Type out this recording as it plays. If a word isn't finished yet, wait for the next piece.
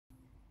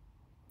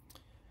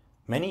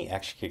Many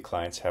ActionKit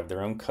clients have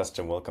their own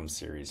custom welcome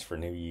series for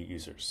new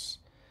users.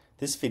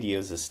 This video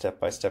is a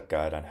step-by-step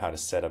guide on how to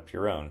set up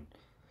your own.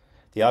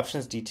 The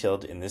options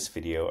detailed in this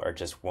video are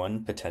just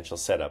one potential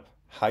setup.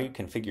 How you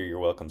configure your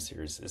welcome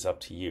series is up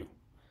to you.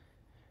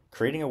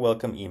 Creating a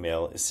welcome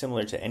email is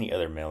similar to any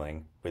other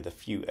mailing with a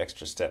few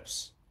extra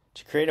steps.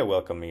 To create a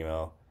welcome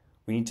email,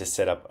 we need to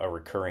set up a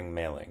recurring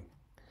mailing.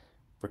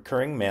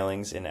 Recurring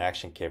mailings in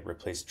ActionKit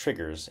replace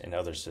triggers in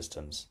other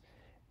systems.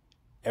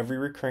 Every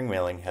recurring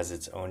mailing has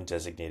its own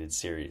designated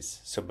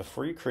series, so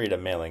before you create a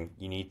mailing,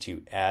 you need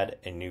to add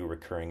a new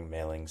recurring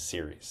mailing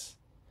series.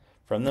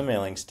 From the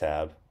Mailings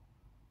tab,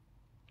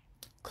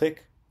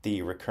 click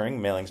the Recurring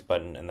Mailings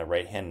button in the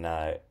right-hand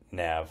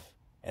nav,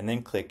 and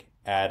then click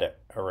Add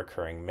a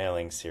Recurring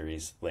Mailing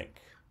Series link.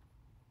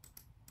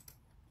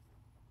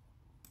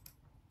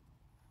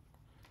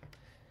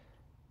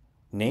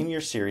 Name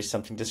your series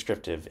something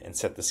descriptive and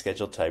set the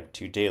schedule type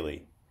to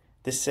daily.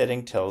 This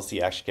setting tells the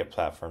ActionKit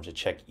platform to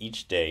check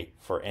each day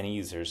for any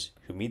users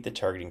who meet the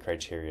targeting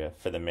criteria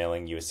for the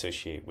mailing you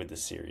associate with the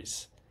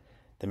series.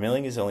 The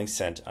mailing is only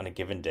sent on a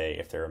given day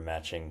if there are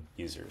matching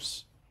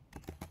users.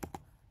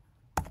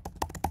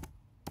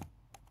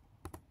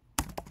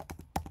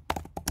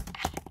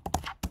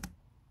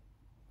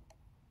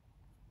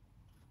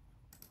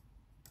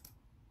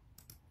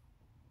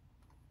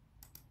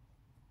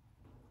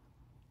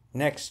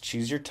 Next,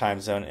 choose your time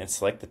zone and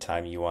select the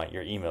time you want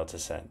your email to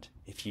send.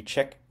 If you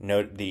check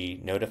the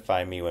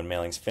Notify Me When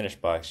Mailings Finish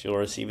box, you'll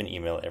receive an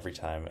email every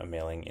time a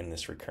mailing in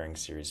this recurring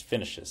series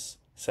finishes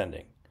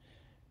sending.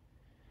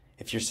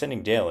 If you're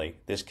sending daily,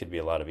 this could be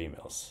a lot of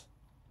emails.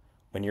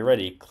 When you're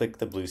ready, click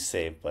the blue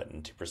Save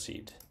button to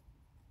proceed.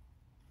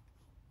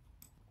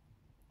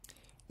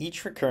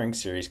 Each recurring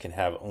series can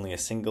have only a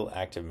single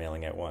active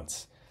mailing at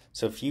once.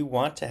 So if you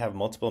want to have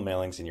multiple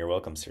mailings in your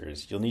welcome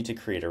series, you'll need to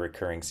create a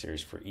recurring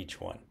series for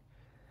each one.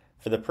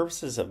 For the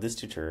purposes of this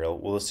tutorial,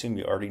 we'll assume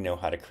you already know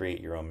how to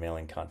create your own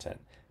mailing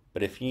content,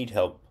 but if you need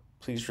help,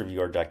 please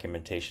review our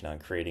documentation on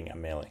creating a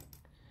mailing.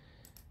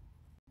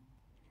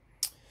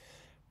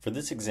 For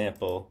this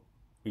example,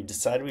 we've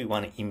decided we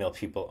want to email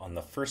people on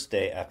the first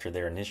day after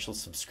their initial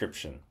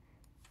subscription.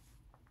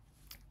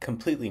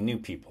 Completely new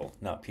people,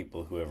 not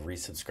people who have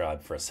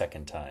resubscribed for a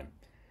second time.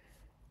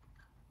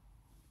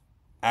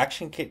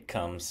 ActionKit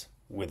comes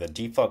with a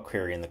default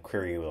query in the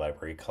query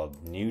library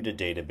called New to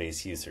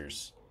Database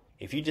Users.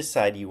 If you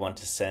decide you want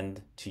to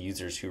send to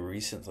users who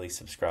recently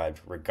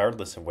subscribed,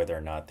 regardless of whether or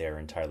not they are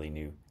entirely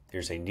new,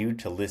 there's a New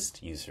to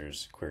List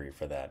Users query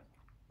for that.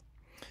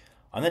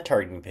 On the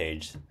targeting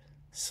page,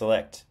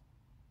 select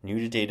New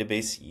to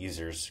Database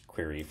Users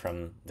query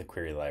from the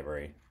query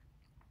library.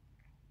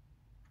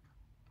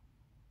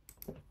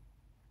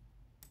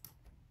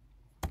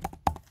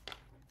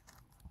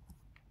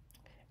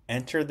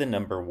 Enter the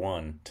number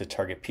 1 to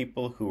target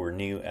people who were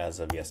new as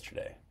of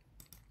yesterday.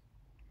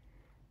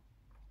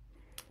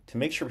 To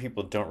make sure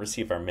people don't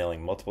receive our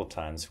mailing multiple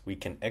times, we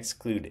can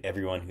exclude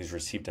everyone who's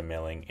received a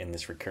mailing in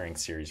this recurring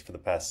series for the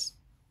past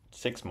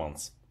 6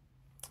 months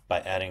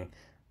by adding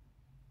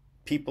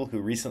people who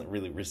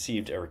recently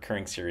received a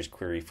recurring series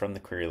query from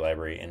the query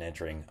library and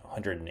entering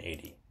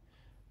 180.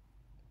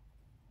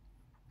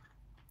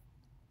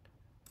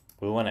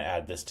 We'll want to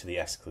add this to the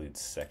excludes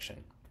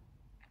section.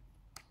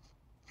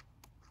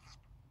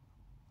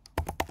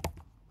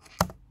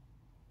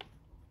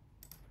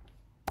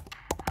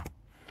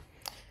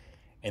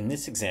 In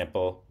this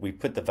example, we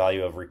put the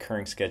value of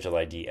recurring schedule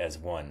ID as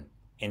 1.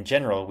 In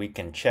general, we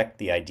can check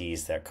the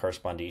IDs that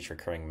correspond to each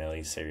recurring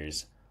mailing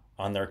series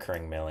on the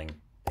recurring mailing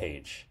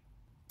page.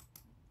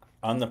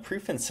 On the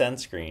Proof and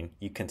Send screen,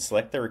 you can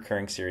select the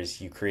recurring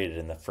series you created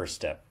in the first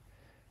step.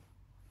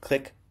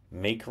 Click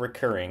Make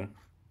Recurring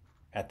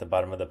at the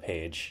bottom of the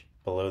page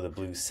below the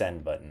blue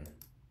Send button.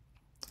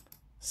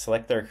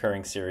 Select the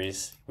recurring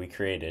series we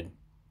created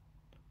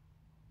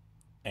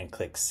and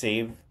click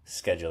Save,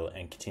 Schedule,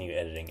 and continue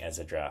editing as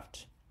a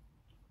draft.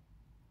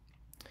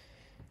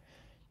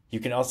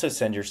 You can also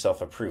send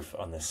yourself a proof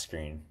on this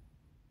screen.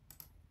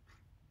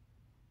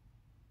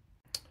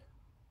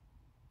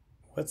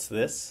 What's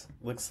this?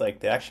 Looks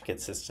like the ActionKit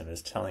system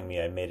is telling me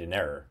I made an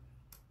error.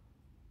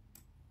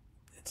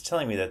 It's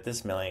telling me that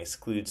this mailing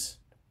excludes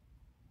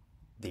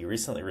the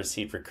recently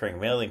received recurring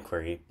mailing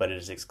query, but it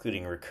is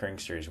excluding recurring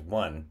series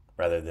 1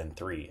 rather than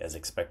 3 as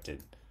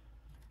expected.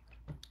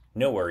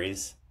 No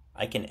worries.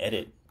 I can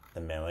edit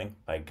the mailing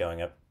by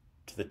going up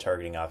to the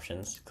targeting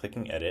options,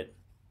 clicking Edit,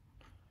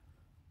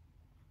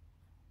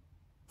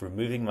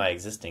 removing my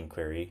existing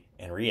query,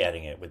 and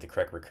re-adding it with the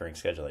correct recurring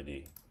schedule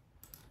ID.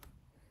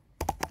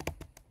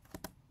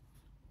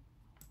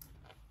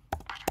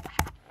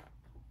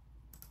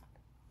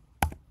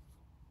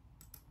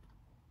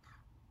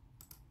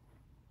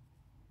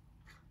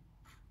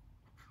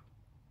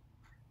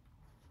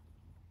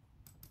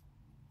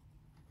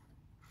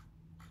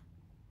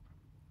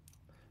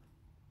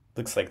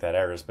 Looks like that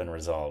error has been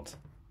resolved.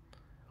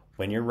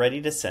 When you're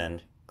ready to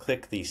send,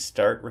 click the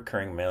Start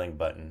Recurring Mailing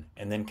button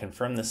and then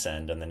confirm the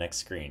send on the next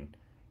screen.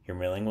 Your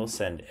mailing will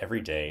send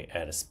every day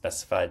at a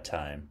specified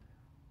time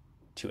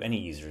to any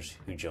users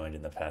who joined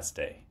in the past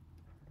day.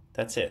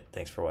 That's it.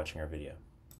 Thanks for watching our video.